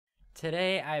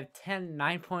Today I have 10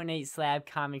 9.8 slab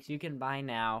comics you can buy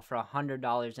now for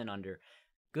 $100 and under.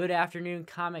 Good afternoon,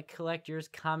 comic collectors,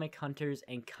 comic hunters,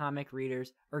 and comic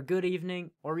readers, or good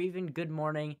evening, or even good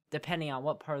morning, depending on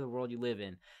what part of the world you live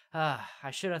in.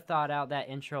 I should have thought out that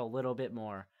intro a little bit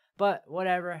more. But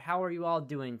whatever, how are you all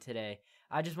doing today?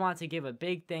 I just want to give a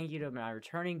big thank you to my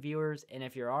returning viewers, and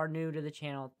if you are new to the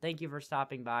channel, thank you for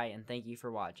stopping by and thank you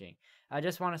for watching. I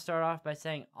just want to start off by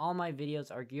saying all my videos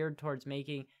are geared towards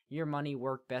making your money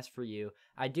work best for you.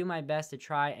 I do my best to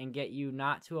try and get you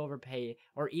not to overpay,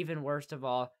 or even worst of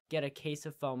all, get a case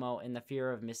of FOMO and the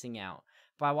fear of missing out.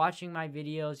 By watching my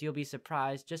videos, you'll be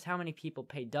surprised just how many people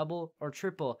pay double or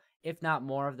triple, if not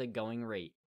more, of the going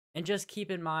rate. And just keep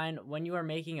in mind, when you are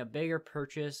making a bigger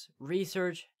purchase,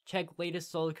 research, check latest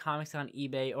sold comics on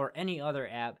eBay or any other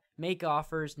app, make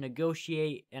offers,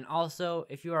 negotiate, and also,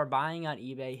 if you are buying on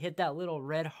eBay, hit that little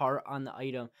red heart on the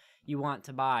item you want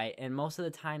to buy, and most of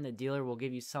the time the dealer will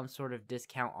give you some sort of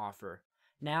discount offer.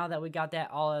 Now that we got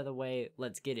that all out of the way,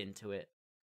 let's get into it.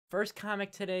 First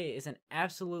comic today is an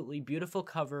absolutely beautiful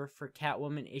cover for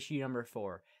Catwoman issue number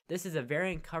 4. This is a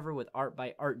variant cover with art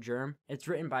by Art Germ. It's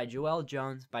written by Joelle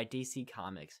Jones by DC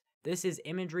Comics. This is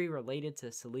imagery related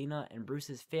to Selina and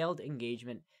Bruce's failed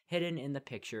engagement hidden in the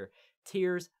picture.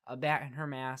 Tears, a bat in her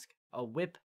mask, a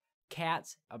whip,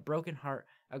 cats, a broken heart,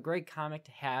 a great comic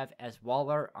to have as wall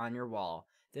art on your wall.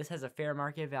 This has a fair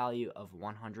market value of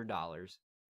 $100.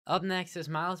 Up next is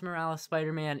Miles Morales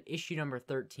Spider-Man issue number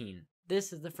 13.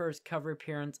 This is the first cover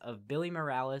appearance of Billy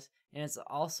Morales, and it's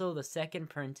also the second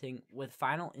printing with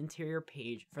final interior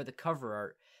page for the cover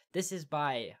art. This is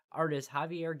by artist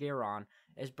Javier Gueron,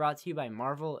 is brought to you by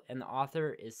Marvel, and the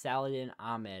author is Saladin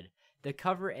Ahmed. The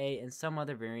cover A and some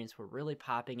other variants were really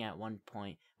popping at one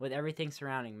point, with everything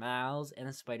surrounding Miles and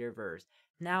the Spider-Verse.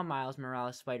 Now Miles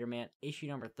Morales Spider-Man issue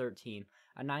number 13,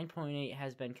 a 9.8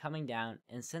 has been coming down,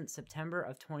 and since September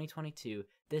of 2022,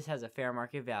 this has a fair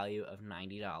market value of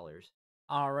 $90.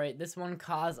 Alright, this one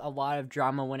caused a lot of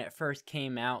drama when it first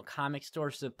came out. Comic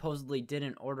stores supposedly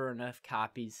didn't order enough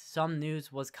copies. Some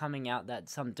news was coming out that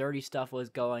some dirty stuff was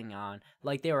going on,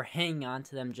 like they were hanging on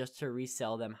to them just to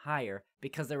resell them higher,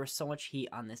 because there was so much heat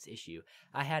on this issue.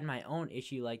 I had my own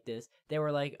issue like this. They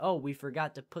were like, oh, we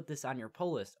forgot to put this on your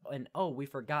pull list, and oh, we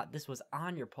forgot this was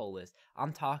on your pull list.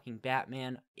 I'm talking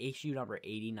Batman issue number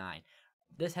 89.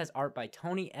 This has art by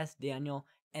Tony S. Daniel,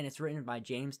 and it's written by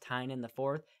James Tynion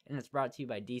IV, and it's brought to you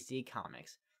by DC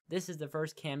Comics. This is the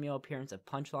first cameo appearance of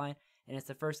Punchline, and it's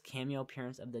the first cameo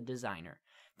appearance of the designer.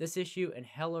 This issue in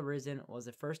Hell Arisen was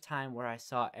the first time where I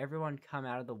saw everyone come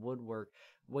out of the woodwork,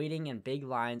 waiting in big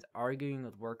lines, arguing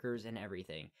with workers and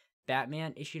everything.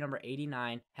 Batman issue number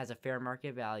 89 has a fair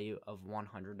market value of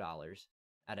 $100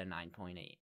 at a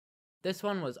 9.8. This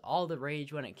one was all the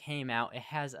rage when it came out. It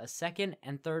has a second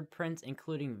and third prints,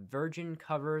 including virgin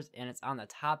covers, and it's on the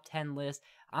top 10 list.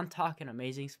 I'm talking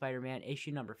Amazing Spider-Man issue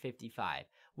number 55.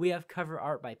 We have cover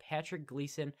art by Patrick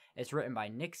Gleason. It's written by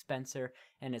Nick Spencer,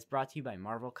 and it's brought to you by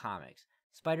Marvel Comics.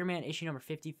 Spider-Man issue number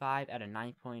 55 at a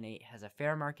 9.8 has a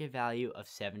fair market value of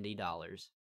 $70.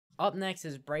 Up next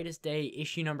is Brightest Day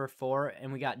issue number 4,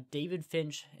 and we got David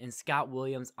Finch and Scott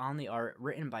Williams on the art,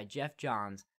 written by Jeff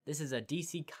Johns. This is a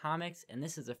DC Comics, and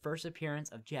this is the first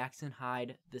appearance of Jackson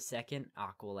Hyde, the second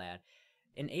Aqualad.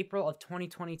 In April of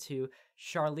 2022,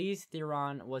 Charlize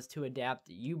Theron was to adapt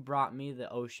You Brought Me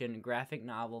the Ocean graphic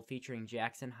novel featuring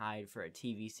Jackson Hyde for a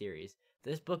TV series.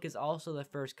 This book is also the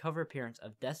first cover appearance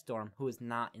of Deathstorm, who is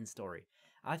not in story.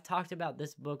 I've talked about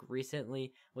this book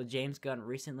recently, with James Gunn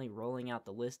recently rolling out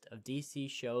the list of DC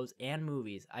shows and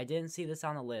movies. I didn't see this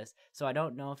on the list, so I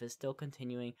don't know if it's still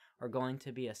continuing or going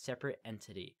to be a separate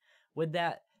entity. With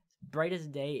that,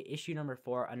 Brightest Day issue number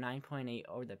 4, a 9.8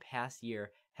 over the past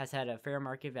year, has had a fair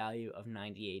market value of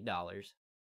 $98.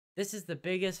 This is the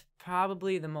biggest,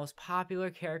 probably the most popular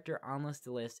character on this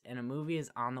list, and a movie is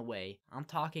on the way. I'm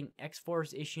talking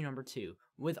X-Force issue number 2,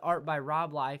 with art by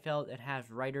Rob Liefeld and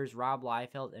has writers Rob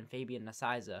Liefeld and Fabian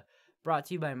Nicieza. Brought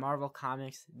to you by Marvel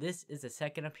Comics, this is the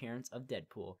second appearance of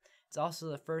Deadpool. It's also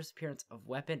the first appearance of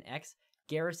Weapon X,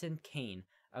 Garrison Kane.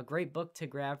 A great book to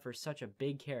grab for such a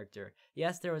big character.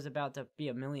 Yes, there was about to be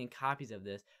 1 million copies of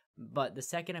this, but the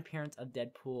second appearance of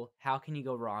Deadpool, how can you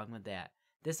go wrong with that?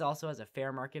 This also has a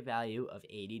fair market value of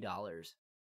 $80.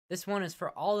 This one is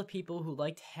for all the people who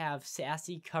like to have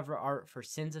sassy cover art for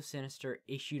Sins of Sinister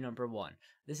issue number 1.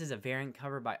 This is a variant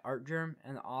cover by Art Germ,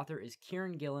 and the author is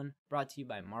Kieran Gillen, brought to you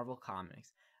by Marvel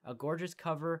Comics. A gorgeous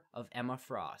cover of Emma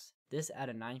Frost. This at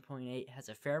a 9.8 has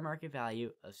a fair market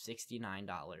value of $69.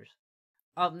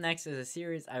 Up next is a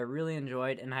series I really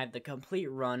enjoyed, and I have the complete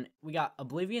run. We got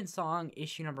Oblivion Song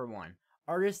issue number 1.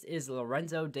 Artist is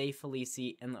Lorenzo De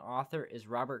Felici and the author is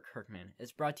Robert Kirkman.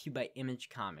 It's brought to you by Image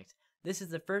Comics. This is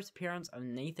the first appearance of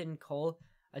Nathan Cole.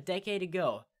 A decade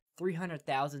ago,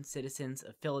 300,000 citizens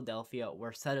of Philadelphia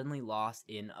were suddenly lost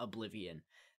in oblivion.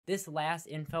 This last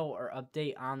info or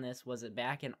update on this was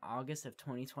back in August of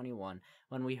 2021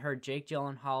 when we heard Jake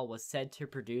Gyllenhaal was said to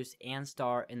produce and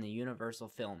star in the Universal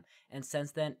film, and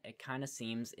since then it kinda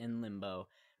seems in limbo.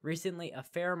 Recently, a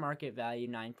fair market value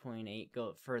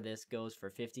 9.8 for this goes for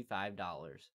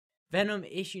 $55. Venom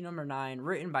issue number 9,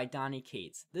 written by Donny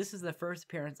Cates. This is the first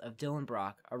appearance of Dylan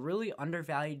Brock, a really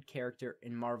undervalued character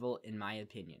in Marvel in my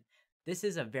opinion. This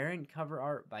is a variant cover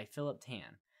art by Philip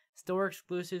Tan. Store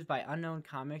exclusives by Unknown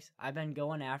Comics. I've been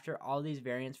going after all these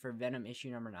variants for Venom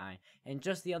issue number 9, and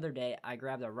just the other day I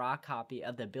grabbed a raw copy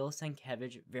of the Bill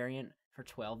Sienkiewicz variant for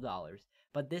 $12,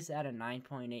 but this at a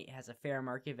 9.8 has a fair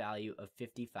market value of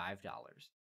 $55.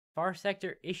 Far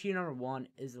Sector issue number 1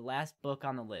 is the last book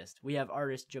on the list. We have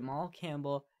artist Jamal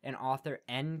Campbell and author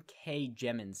N.K.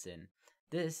 Jemisin.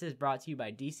 This is brought to you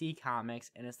by DC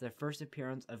Comics, and it's the first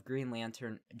appearance of Green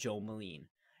Lantern Joe Moline.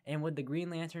 And with the Green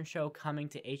Lantern show coming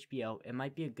to HBO, it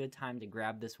might be a good time to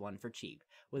grab this one for cheap,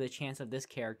 with a chance of this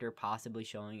character possibly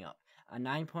showing up. A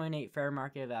 9.8 fair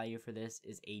market value for this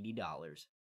is $80.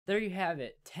 There you have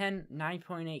it, 10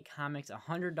 9.8 comics,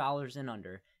 $100 and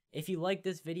under. If you like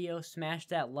this video, smash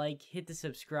that like, hit the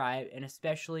subscribe, and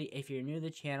especially if you're new to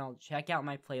the channel, check out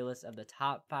my playlist of the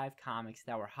top 5 comics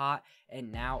that were hot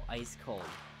and now ice cold.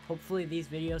 Hopefully these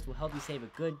videos will help you save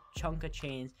a good chunk of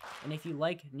change, and if you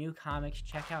like new comics,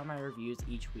 check out my reviews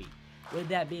each week. With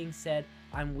that being said,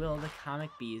 I'm Will the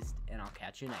Comic Beast, and I'll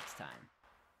catch you next time.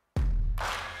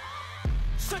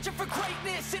 Searching for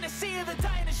greatness in a sea of the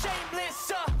dying and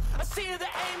shameless, a sea of the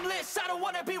aimless. I don't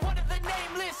wanna be one of the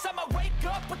nameless. I'ma wake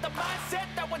up with the mindset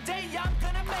that one day I'm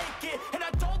gonna make it, and I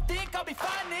don't think I'll be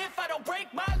fine if I don't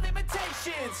break my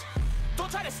limitations. Don't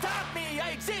try to stop me,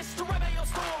 I exist to write my own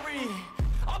story.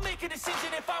 I'll make a decision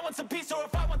if I want some peace or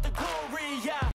if I want the glory, yeah.